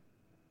summit,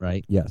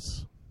 right?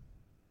 Yes.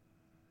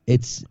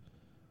 It's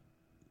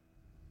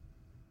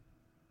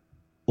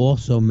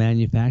also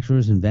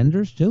manufacturers and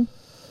vendors too?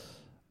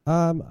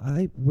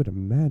 I would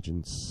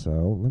imagine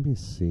so. Let me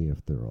see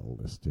if they're all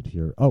listed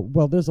here. Oh,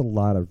 well, there's a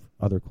lot of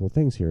other cool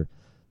things here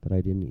that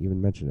I didn't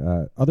even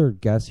mention. Other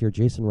guests here,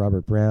 Jason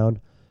Robert Brown,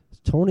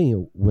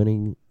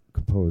 Tony-winning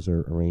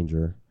composer,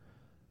 arranger,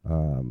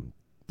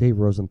 Dave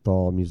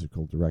Rosenthal,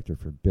 musical director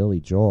for Billy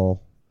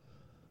Joel,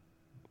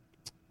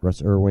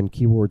 Russ Irwin,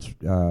 keyboards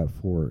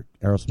for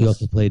Aerosmith. He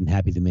also played in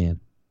Happy the Man.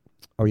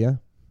 Oh, yeah?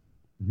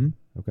 Mm-hmm.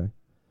 Okay.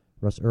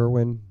 Russ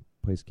Irwin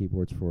plays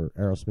keyboards for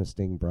Aerosmith,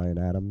 Sting, Bryan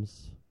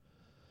Adams.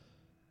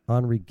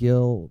 Henri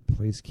Gill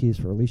plays keys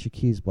for Alicia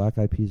Keys, Black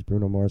Eyed Peas,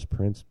 Bruno Mars,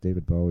 Prince,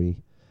 David Bowie.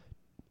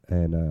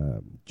 And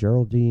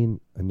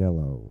Geraldine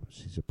Anello.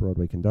 She's a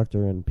Broadway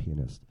conductor and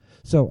pianist.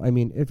 So, I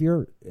mean, if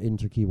you're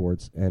into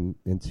keyboards and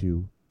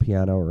into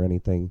piano or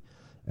anything,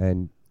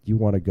 and you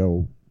want to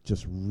go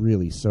just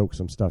really soak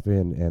some stuff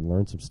in and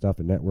learn some stuff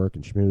and network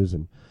and schmooze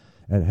and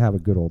have a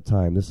good old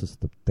time, this is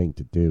the thing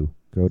to do.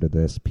 Go to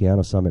this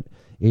Piano Summit,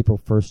 April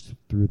 1st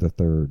through the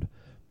 3rd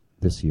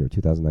this year,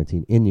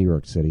 2019, in New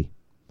York City.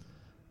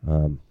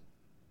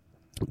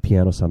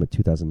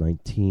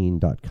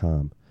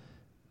 PianoSummit2019.com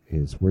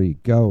is where you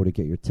go to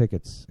get your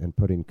tickets and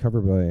put in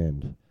cover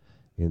band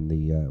in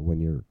the when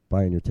you're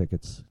buying your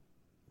tickets.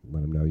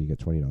 Let them know you get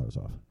 $20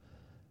 off.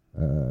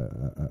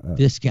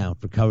 Discount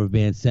for Cover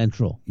Band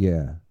Central.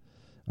 Yeah.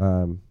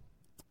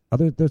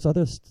 There's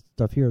other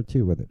stuff here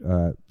too with it.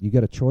 You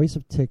get a choice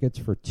of tickets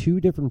for 2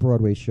 different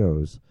Broadway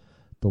shows: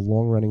 the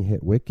long-running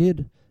hit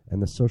Wicked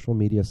and the social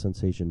media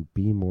sensation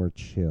Be More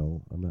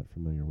Chill. I'm not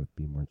familiar with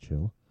Be More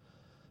Chill,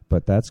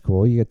 but that's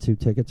cool. You get 2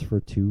 tickets for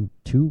two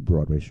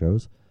Broadway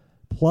shows,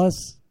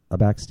 plus a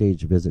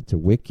backstage visit to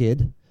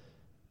Wicked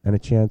and a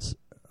chance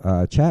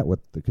chat with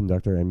the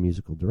conductor and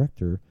musical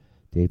director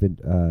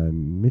David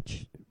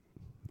Mickich.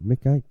 I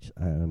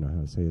don't know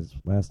how to say his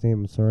last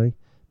name. I'm sorry,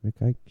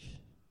 Mickich.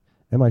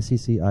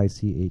 Micciche.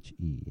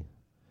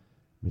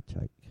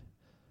 Mickich.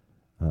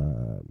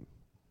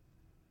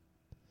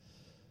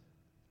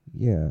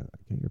 Yeah,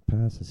 get your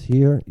passes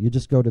here. You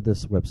just go to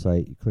this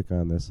website. You click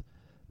on this.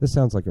 This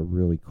sounds like a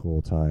really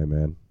cool time,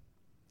 man.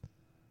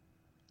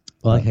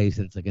 Well, like how you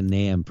said, it's like a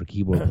NAMM for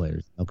keyboard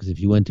players. Because if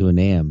you went to a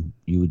NAMM,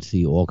 you would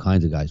see all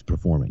kinds of guys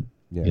performing.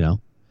 Yeah. You know?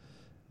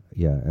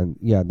 Yeah, and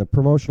the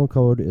promotional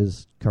code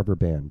is cover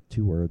band.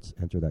 2 words.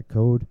 Enter that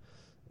code,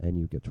 and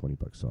you get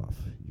 $20 off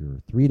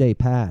your 3-day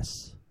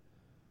pass.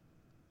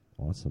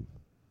 Awesome.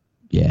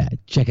 Yeah,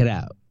 check it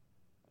out.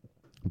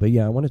 But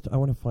yeah, I want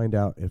to find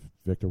out if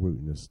Victor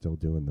Wooten is still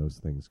doing those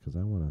things, because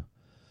I want to.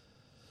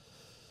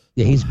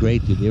 Yeah, he's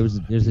great, dude. There's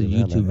a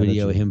YouTube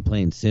video of him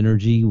playing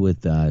Synergy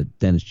with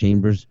Dennis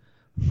Chambers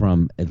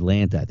from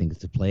Atlanta. I think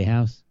it's the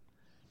Playhouse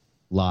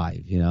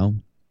live, you know,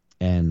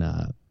 and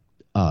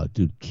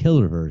dude,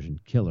 killer version,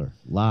 killer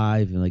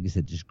live, and like you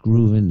said, just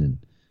grooving and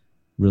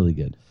really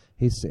good.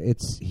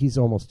 He's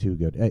almost too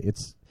good.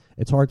 It's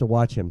hard to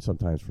watch him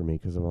sometimes for me,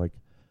 because I'm like,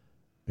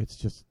 it's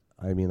just,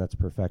 I mean, that's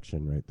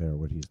perfection right there,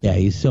 what he's doing. Yeah,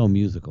 he's so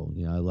musical.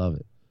 You know, I love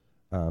it.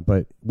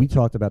 But we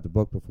talked about the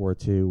book before,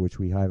 too, which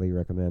we highly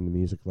recommend. The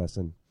Music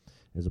Lesson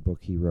is a book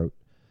he wrote.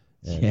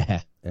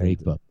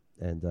 Great book.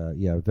 And,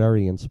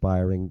 very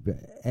inspiring.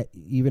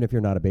 Even if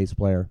you're not a bass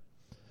player,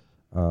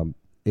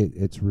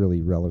 it's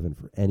really relevant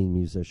for any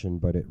musician,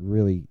 but it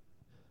really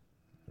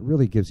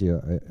gives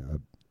you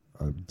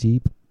a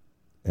deep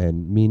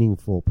and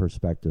meaningful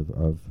perspective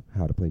of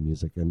how to play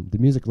music. And the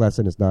music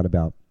lesson is not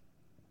about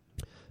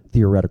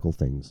theoretical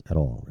things at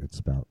all. It's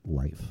about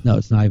life. No,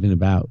 it's not even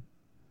about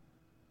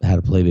how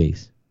to play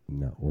bass.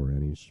 No, or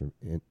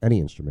any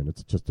instrument.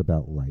 It's just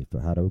about life,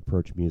 how to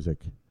approach music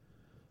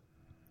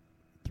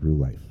through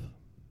life,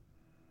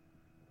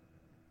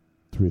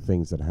 through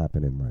things that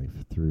happen in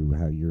life, through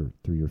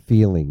your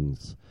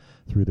feelings,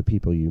 through the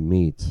people you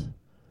meet,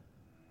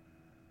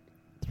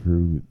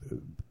 through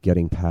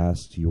getting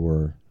past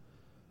your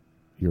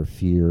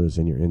fears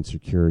and your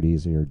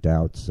insecurities and your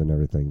doubts and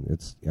everything.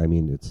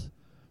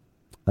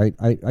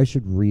 I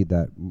should read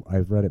that.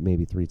 I've read it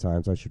maybe 3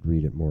 times. I should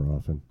read it more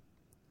often.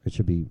 It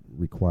should be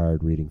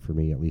required reading for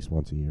me at least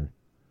once a year.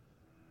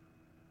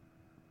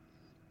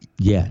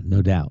 Yeah,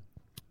 no doubt.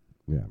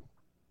 Yeah.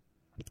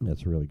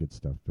 That's really good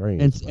stuff. Very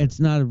inspiring. It's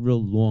not a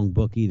real long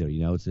book either,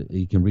 you know.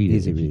 You can read it.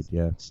 Easy read,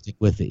 yeah. Stick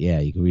with it, yeah.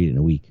 You can read it in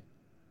a week.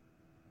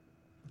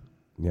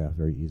 Yeah,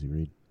 very easy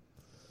read.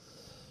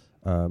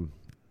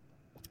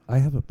 I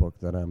have a book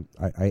that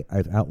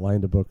I've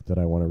outlined a book that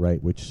I want to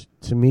write, which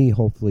to me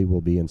hopefully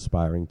will be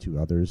inspiring to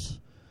others.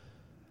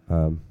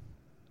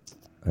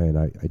 And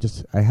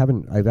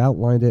I've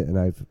outlined it and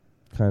I've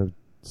kind of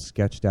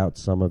sketched out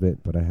some of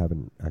it, but I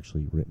haven't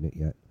actually written it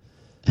yet.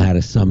 How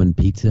to summon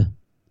pizza?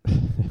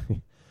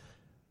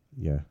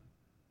 Yeah.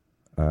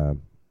 How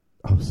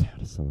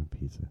to summon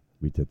pizza.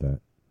 We did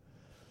that.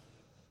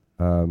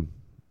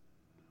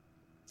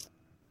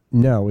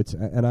 No,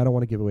 and I don't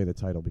want to give away the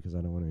title because I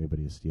don't want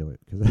anybody to steal it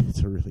because it's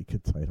a really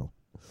good title.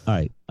 All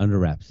right, under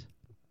wraps.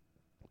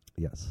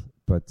 Yes,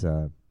 but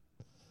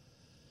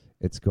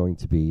it's going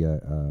to be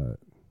a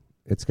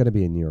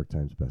New York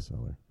Times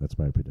bestseller. That's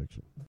my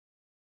prediction.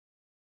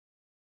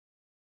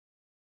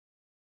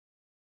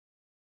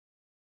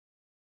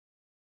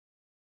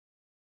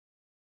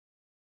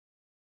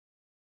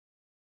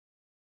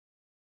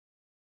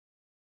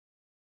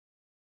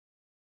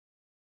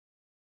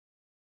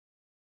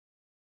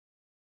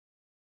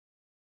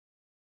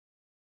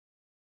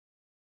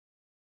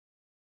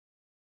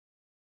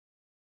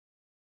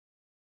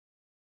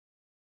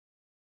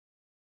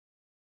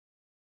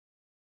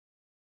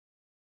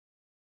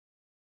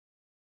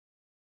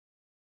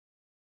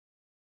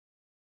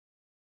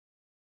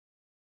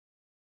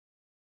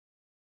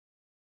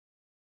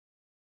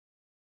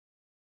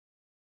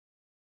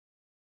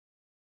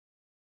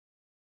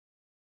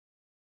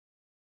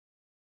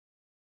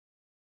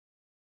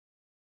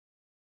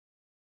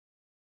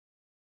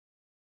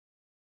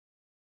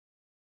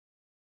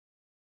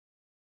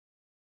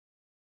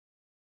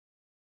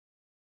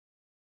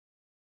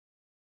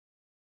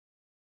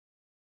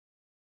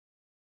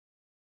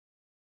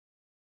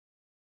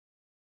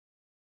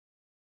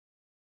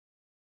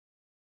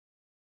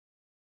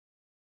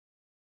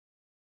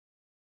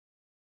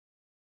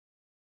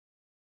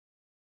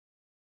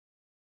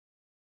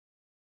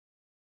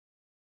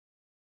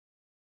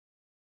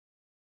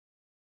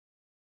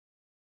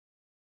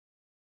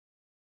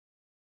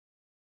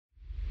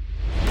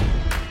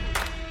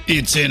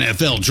 It's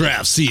NFL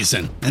draft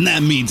season, and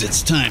that means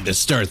it's time to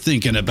start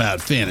thinking about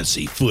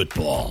fantasy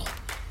football.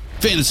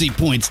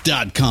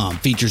 FantasyPoints.com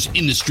features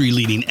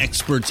industry-leading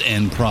experts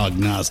and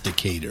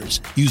prognosticators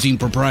using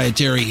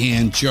proprietary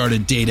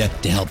hand-charted data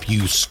to help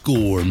you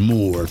score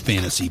more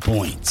fantasy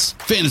points.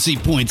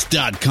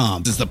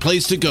 FantasyPoints.com is the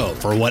place to go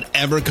for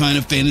whatever kind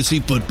of fantasy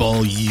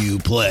football you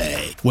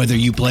play. Whether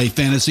you play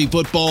fantasy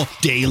football,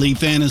 daily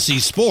fantasy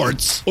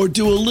sports, or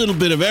do a little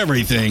bit of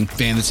everything,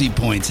 Fantasy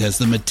Points has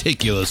the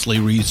meticulously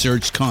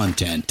researched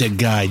content to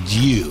guide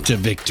you to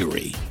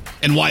victory.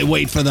 And why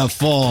wait for the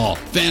fall?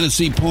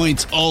 Fantasy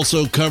Points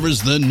also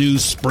covers the new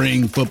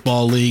spring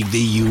football league,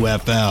 the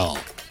UFL.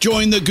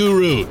 Join the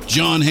guru,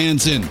 John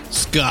Hansen,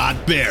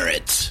 Scott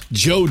Barrett,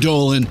 Joe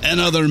Dolan,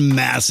 and other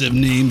massive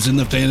names in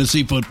the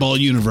fantasy football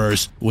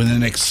universe with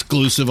an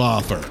exclusive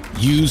offer.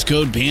 Use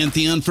code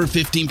Pantheon for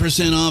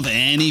 15% off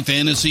any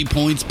Fantasy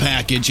Points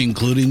package,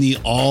 including the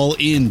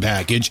all-in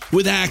package,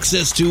 with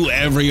access to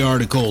every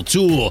article,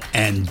 tool,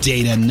 and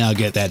data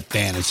nugget that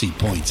Fantasy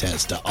Points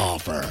has to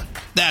offer.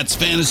 That's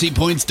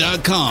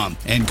FantasyPoints.com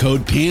and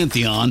code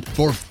Pantheon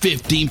for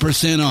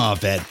 15%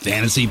 off at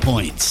Fantasy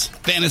Points.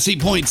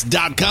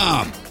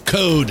 FantasyPoints.com,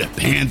 code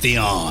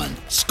Pantheon.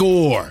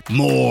 Score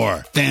more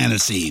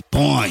fantasy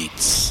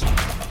points.